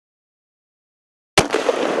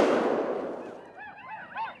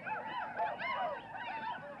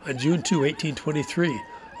On June 2, 1823,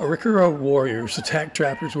 Arikara warriors attacked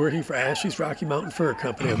trappers working for Ashley's Rocky Mountain Fur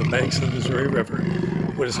Company on the banks of the Missouri River,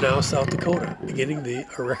 what is now South Dakota, beginning the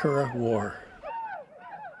Arikara War.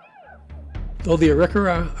 Though the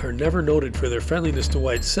Arikara are never noted for their friendliness to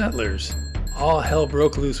white settlers, all hell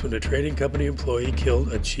broke loose when a trading company employee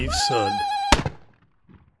killed a chief's son.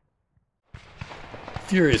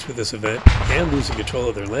 Furious with this event and losing control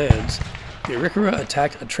of their lands, the Arikara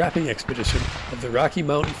attacked a trapping expedition of the Rocky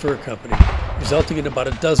Mountain Fur Company, resulting in about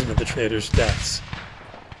a dozen of the traders' deaths.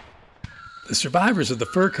 The survivors of the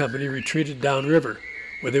fur company retreated downriver,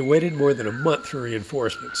 where they waited more than a month for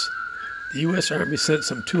reinforcements. The U.S. Army sent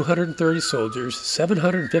some 230 soldiers,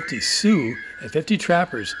 750 Sioux, and 50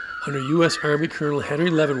 trappers under U.S. Army Colonel Henry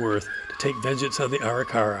Leavenworth to take vengeance on the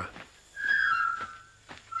Arikara.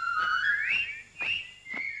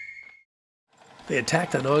 They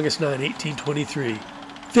attacked on August 9, 1823.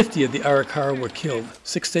 50 of the Arikara were killed.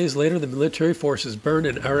 6 days later, the military forces burned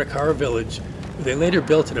an Arikara village, where they later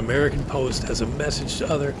built an American post as a message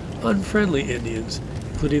to other unfriendly Indians,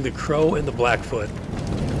 including the Crow and the Blackfoot.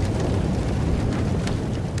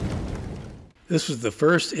 This was the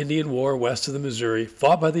first Indian war west of the Missouri,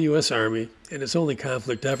 fought by the U.S. Army, and its only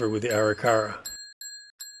conflict ever with the Arikara.